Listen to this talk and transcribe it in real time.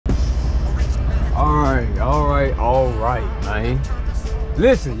All right, man.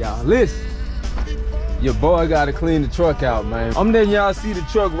 Listen, y'all, listen. Your boy gotta clean the truck out, man. I'm letting y'all see the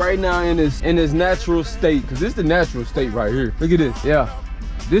truck right now in its natural state, cause this is the natural state right here. Look at this, yeah.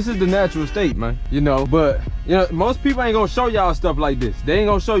 This is the natural state, man. You know, but you know, most people ain't gonna show y'all stuff like this. They ain't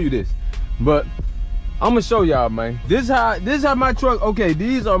gonna show you this, but I'm gonna show y'all, man. This is how my truck. Okay,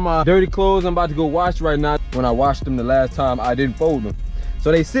 these are my dirty clothes I'm about to go wash right now. When I washed them the last time, I didn't fold them,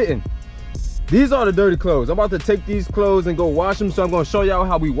 so they sitting. These are the dirty clothes. I'm about to take these clothes and go wash them. So I'm gonna show y'all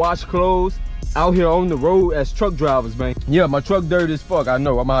how we wash clothes out here on the road as truck drivers, man. Yeah, my truck dirty as fuck. I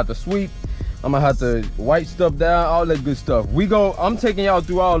know. I'm gonna have to sweep. I'm gonna have to wipe stuff down, all that good stuff. I'm taking y'all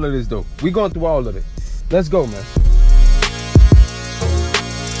through all of this though. We going through all of it. Let's go, man.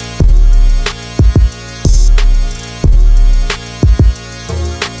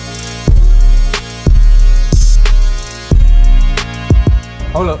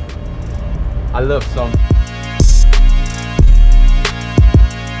 Hold up. I love some.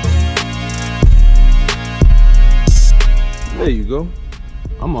 There you go.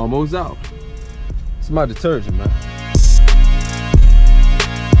 I'm almost out. It's my detergent, man.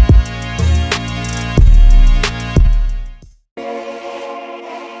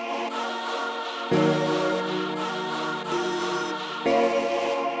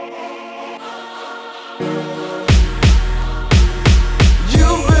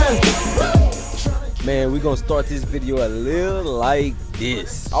 Man, we're gonna start this video a little like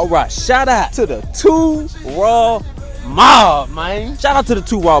this. All right, shout out to the 2 Raw Mob, man. Shout out to the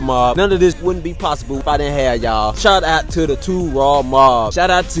 2 Raw Mob. None of this wouldn't be possible if I didn't have y'all. Shout out to the 2 Raw Mob.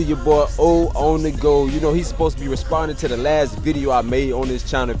 Shout out to your boy O on the go. You know he's supposed to be responding to the last video I made on this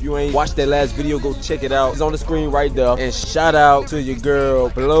channel. If you ain't watched that last video, go check it out. It's on the screen right there. And shout out to your girl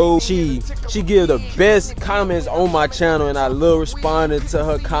Blow. She gives the best comments on my channel, and I love responding to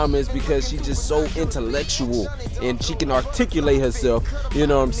her comments because she's just so intellectual and she can articulate herself. You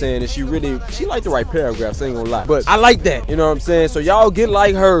know what I'm saying? And she like to write paragraphs, ain't gonna lie. But I like that, you know what I'm saying? So y'all get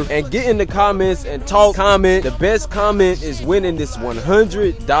like her and get in the comments and comment. The best comment is winning this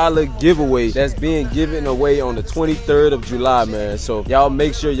 $100 giveaway that's being given away on the 23rd of July, man. So y'all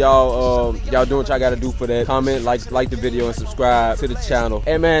make sure y'all doing what y'all gotta do for that. Comment, like the video, and subscribe to the channel.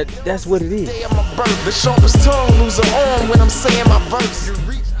 And man, that's what it is.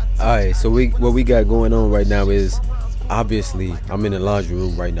 Alright, so what we got going on right now is, obviously I'm in the laundry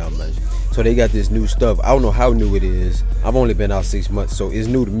room right now, man. So they got this new stuff. I don't know how new it is. I've only been out 6 months, so it's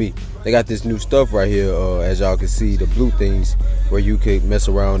new to me. They got this new stuff right here, as y'all can see, the blue things where you could mess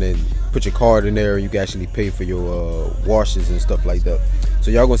around and put your card in there. You can actually pay for your washes and stuff like that.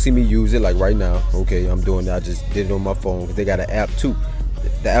 So y'all gonna see me use it like right now. Okay, I'm doing that. I just did it on my phone because they got an app too.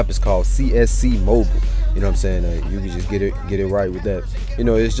 The app is called CSC Mobile. You know what I'm saying? You can just get it right with that. You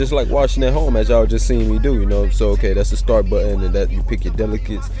know, it's just like washing at home, as y'all just seen me do. You know, so okay, that's the start button, and that you pick your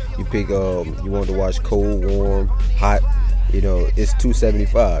delicates. You pick you want to wash cold, warm, hot. You know, it's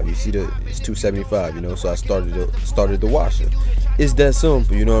 $2.75. You see it's $2.75. You know, so I started the washer. It's that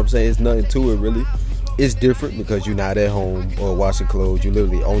simple. You know what I'm saying? It's nothing to it really. It's different because you're not at home or washing clothes. You're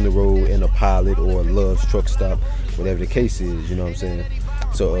literally on the road in a pilot or a Love's truck stop, whatever the case is. You know what I'm saying?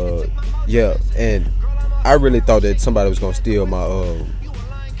 So yeah, and I really thought that somebody was gonna steal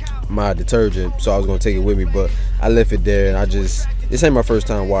my detergent, so I was gonna take it with me, but I left it there. And this ain't my first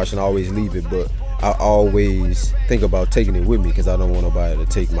time washing. I always leave it, but I always think about taking it with me because I don't want nobody to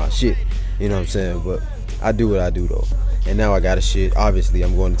take my shit. You know what I'm saying? But I do what I do though. And now I got a shit. Obviously,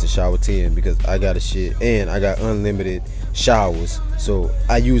 I'm going into shower 10 because I got a shit, and I got unlimited showers, so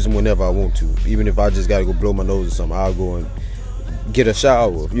I use them whenever I want to. Even if I just gotta go blow my nose or something, I'll go and get a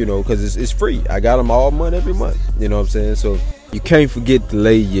shower, you know, because it's free. I got them all month every month. You know what I'm saying? So you can't forget to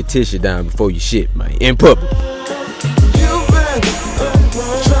lay your tissue down before you shit, man, in public.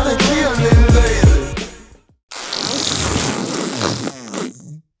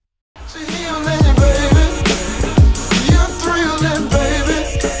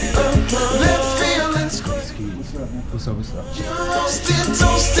 What's up?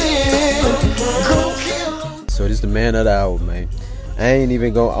 So this is the man of the hour, man. I ain't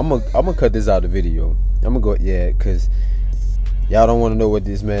even going. I'm gonna cut this out of the video. I'm gonna go, yeah, cause y'all don't want to know what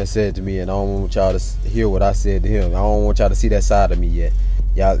this man said to me, and I don't want y'all to hear what I said to him. I don't want y'all to see that side of me yet.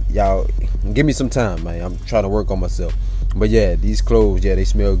 Y'all give me some time, man. I'm trying to work on myself. But yeah, these clothes, yeah, they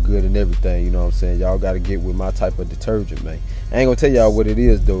smell good and everything. You know what I'm saying? Y'all gotta get with my type of detergent, man. I ain't gonna tell y'all what it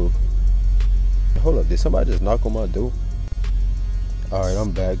is though. Hold up, did somebody just knock on my door? All right,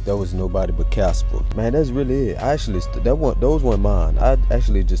 I'm back. That was nobody but Casper. Man, that's really it. I actually, those weren't mine. I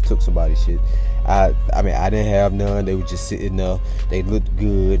actually just took somebody's shit. I mean, I didn't have none. They were just sitting there. They looked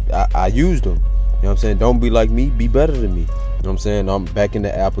good. I used them, know what I'm saying? Don't be like me, be better than me. You know what I'm saying? I'm back in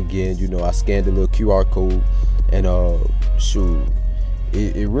the app again. You know, I scanned the little QR code, and shoot,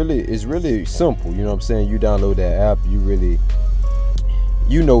 it's really simple. You know what I'm saying? You download that app,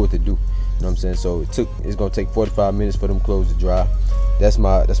 you know what to do. You know what I'm saying? So it's gonna take 45 minutes for them clothes to dry. That's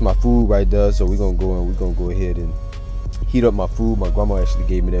my food right there. So we're gonna go ahead and heat up my food. My grandma actually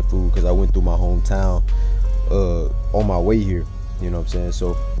gave me that food because I went through my hometown on my way here. You know what I'm saying?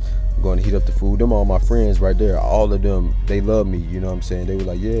 So I'm going to heat up the food. Them all my friends right there, all of them, they love me. You know what I'm saying? They were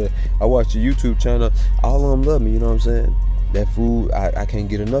like, yeah, I watched your YouTube channel. All of them love me. You know what I'm saying? That food, I can't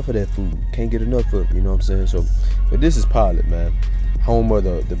get enough of that food. Can't get enough of it. You know what I'm saying? So, but this is Pilot, man. Home of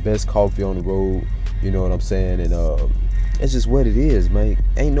the best coffee on the road. You know what I'm saying? And it's just what it is, man.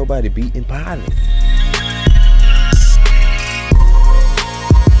 Ain't nobody beating Pilot.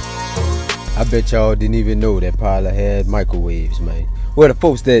 I bet y'all didn't even know that Pilot had microwaves, man. Well, the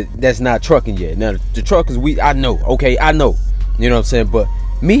folks that's not trucking yet. Now, the truckers, I know, okay, I know. You know what I'm saying? But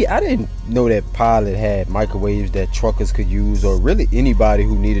me, I didn't know that Pilot had microwaves that truckers could use, or really anybody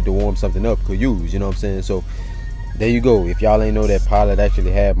who needed to warm something up could use. You know what I'm saying? So there you go. If y'all ain't know that Pilot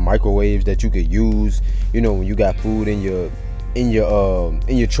actually had microwaves that you could use, you know, when you got food in your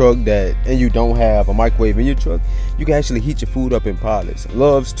truck and you don't have a microwave in your truck, you can actually heat your food up in Pilots.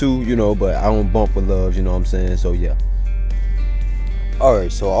 Loves too, you know, but I don't bump with Loves, you know what I'm saying? So yeah.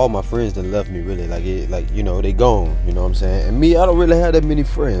 Alright, so all my friends that left me, really, like you know, they gone, you know what I'm saying? And me, I don't really have that many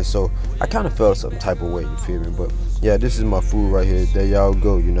friends, so I kind of felt some type of way, you feel me? But yeah, this is my food right here. There y'all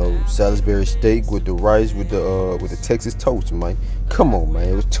go, you know, Salisbury steak with the rice with the Texas toast, man. Come on, man,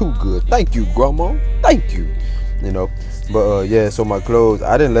 it was too good. Thank you, Grandma. Thank you. You know, but yeah, so my clothes,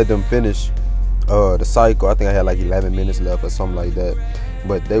 I didn't let them finish the cycle. I think I had like 11 minutes left or something like that,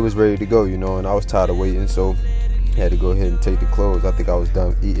 but they was ready to go, you know, and I was tired of waiting, so I had to go ahead and take the clothes. I think I was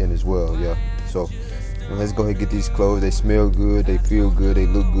done eating as well. Yeah, so let's go ahead and get these clothes. They smell good, they feel good, they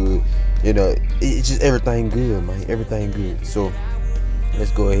look good, you know, it's just everything good, man, everything good. So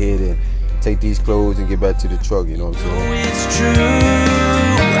let's go ahead and take these clothes and get back to the truck, you know what I'm saying? Oh, it's true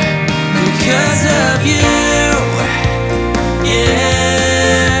because of you.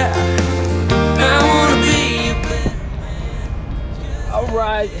 Yeah, I wanna be a better man. All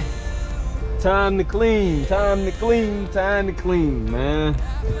right, time to clean, time to clean, time to clean, man.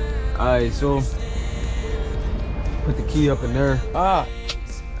 All right, so put the key up in there. I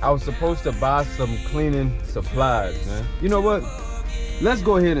was supposed to buy some cleaning supplies, man. You know what? Let's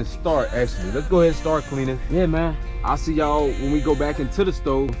go ahead and start, actually. Let's go ahead and start cleaning. Yeah, man. I'll see y'all when we go back into the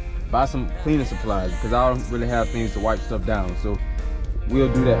stove, buy some cleaning supplies, because I don't really have things to wipe stuff down. So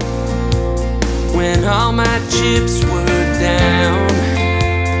we'll do that. When all my chips were down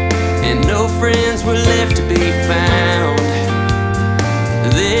and no friends were left to be found,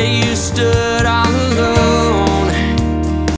 there you stood